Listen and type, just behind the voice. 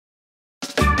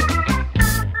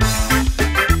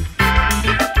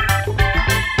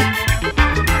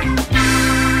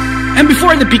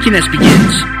before the pickiness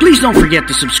begins, please don't forget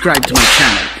to subscribe to my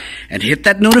channel and hit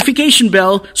that notification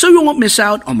bell so you won't miss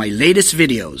out on my latest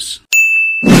videos.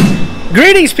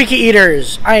 Greetings, picky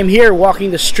eaters! I am here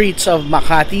walking the streets of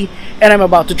Makati and I'm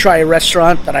about to try a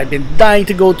restaurant that I've been dying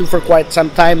to go to for quite some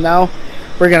time now.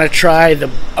 We're gonna try the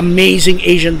amazing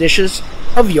Asian dishes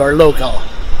of Your Local.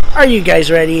 Are you guys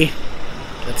ready?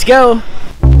 Let's go!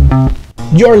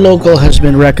 Your Local has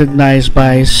been recognized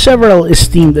by several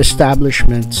esteemed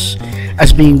establishments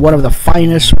as being one of the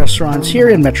finest restaurants here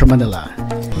in Metro Manila.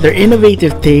 Their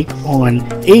innovative take on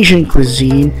Asian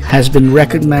cuisine has been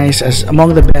recognized as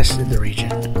among the best in the region.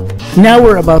 Now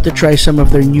we're about to try some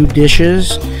of their new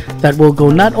dishes that will go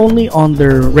not only on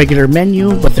their regular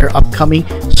menu but their upcoming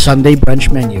Sunday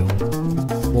Brunch Menu.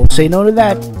 Won't say no to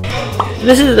that.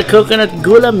 This is the coconut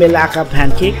gula melaka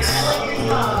pancakes.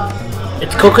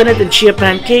 It's coconut and chia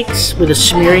pancakes with a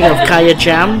smearing of kaya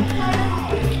jam,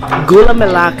 gula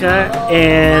melaka,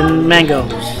 and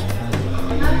mangoes.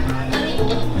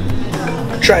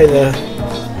 Try the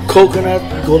coconut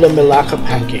gula melaka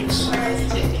pancakes.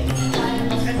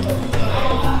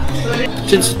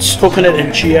 Since it's coconut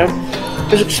and chia, I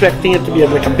was expecting it to be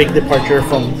like a big departure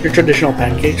from your traditional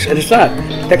pancakes, and it's not.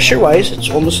 Texture wise, it's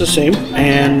almost the same,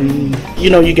 and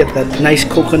you get that nice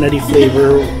coconutty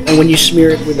flavor, and when you smear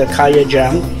it with the kaya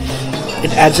jam,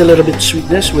 it adds a little bit of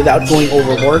sweetness without going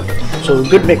overboard. So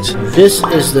good mix. This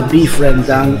is the beef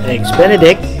rendang eggs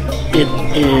benedict. It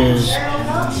is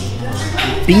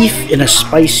beef in a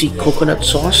spicy coconut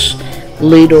sauce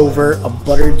laid over a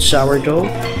buttered sourdough,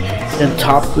 then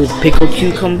topped with pickled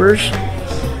cucumbers,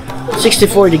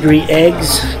 64-degree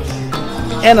eggs,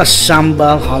 and a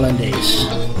sambal hollandaise.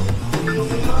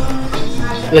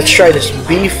 Let's try this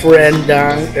beef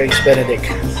rendang eggs benedict.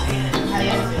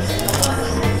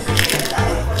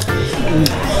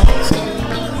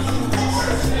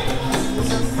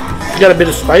 Got a bit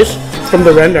of spice from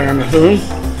the rendang, I'm assuming.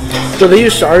 So they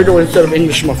use sourdough instead of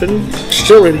English muffin.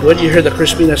 Still really good. You hear the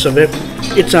crispiness of it.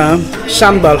 It's a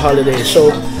sambal hollandaise,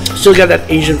 so still got that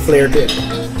Asian flair to it.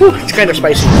 Whew, it's kind of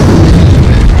spicy.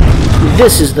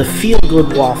 This is the Feel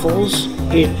Good waffles.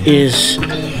 It is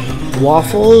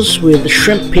waffles with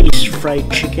shrimp paste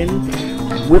fried chicken,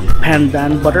 whipped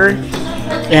pandan butter,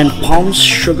 and Palm's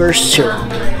sugar syrup.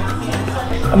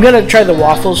 I'm gonna try the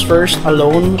waffles first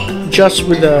alone, just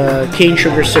with the cane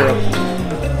sugar syrup.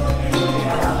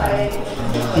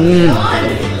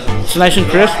 It's nice and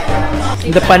crisp.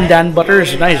 The pandan butter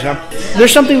is nice, huh?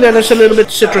 There's something there that's a little bit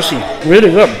citrusy.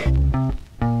 Really good.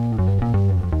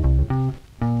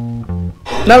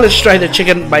 Now let's try the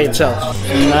chicken by itself.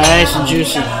 Nice and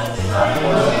juicy.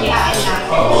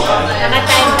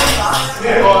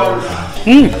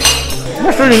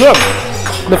 That's really good.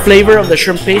 The flavor of the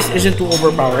shrimp paste isn't too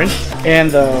overpowering, and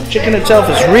the chicken itself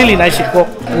is really nicely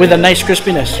cooked with a nice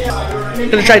crispiness.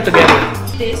 Let's try it together.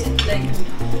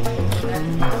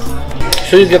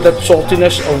 So you get that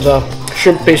saltiness of the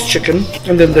shrimp paste chicken,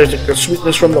 and then there's the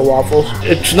sweetness from the waffles.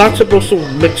 It's not supposed to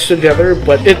mix together,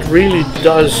 but it really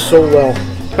does so well.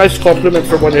 Nice complement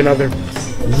for one another.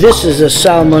 This is a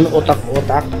salmon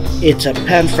otak-otak. It's a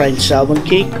pan-fried salmon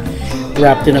cake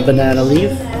wrapped in a banana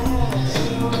leaf,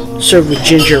 served with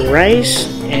ginger rice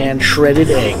and shredded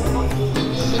egg.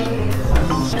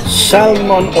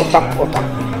 Salmon otak-otak.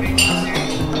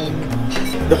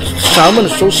 The salmon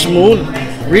is so smooth,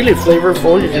 really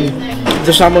flavorful, and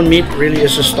the salmon meat really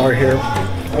is a star here.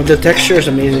 The texture is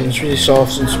amazing. It's really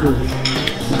soft and smooth.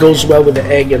 It goes well with the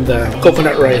egg and the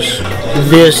coconut rice.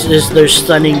 This is their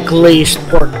stunning glazed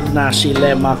pork nasi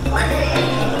lemak.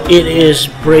 It is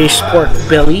braised pork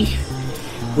belly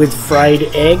with fried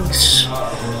eggs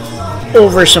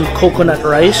over some coconut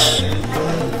rice,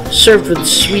 served with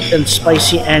sweet and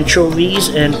spicy anchovies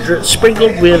and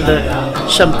sprinkled with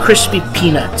some crispy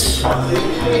peanuts.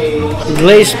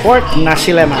 Glazed pork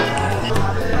nasi lemak.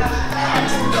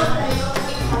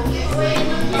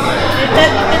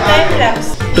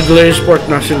 The glazed pork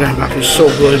nasi lemak is so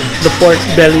good. The pork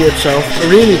belly itself,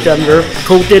 really tender,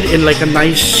 coated in like a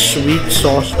nice sweet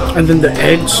sauce, and then the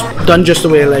eggs done just the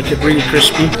way I like it, really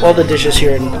crispy. All the dishes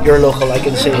here in Your Local, I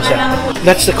can say, is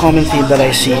that's the common theme that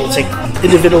I see. It's like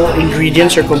individual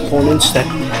ingredients or components that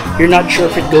you're not sure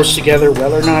if it goes together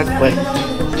well or not, but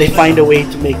they find a way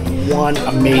to make one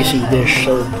amazing dish.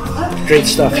 So great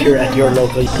stuff here at Your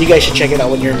Local. You guys should check it out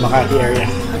when you're in Makati area.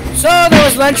 So that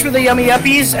was lunch with the Yummy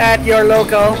Yuppies at Your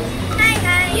Local.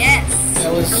 Hi. Yes.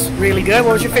 That was really good.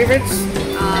 What was your favorites?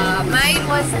 Mine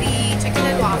was the chicken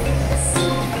and waffles.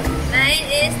 Mine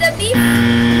is the beef.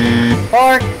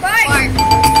 Pork. Pork.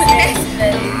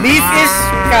 Beef is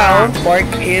cow, pork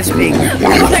is pig.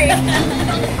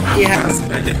 We have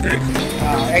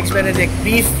Eggs Benedict,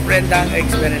 beef rendang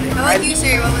Eggs Benedict. How about you,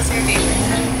 sir? What was your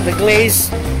favorite? The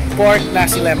glazed pork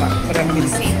nasi lemak.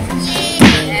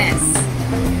 Yes.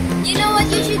 You know what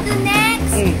you should do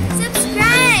next?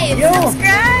 Subscribe! Yo.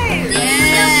 Subscribe!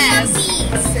 Yes!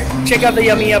 Check out the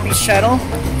Yummy Yuppies channel.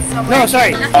 No,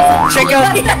 sorry. Check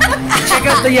out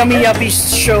the Yummy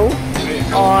Yuppies show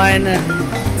on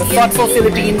the Thoughtful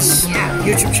Philippines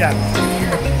YouTube channel.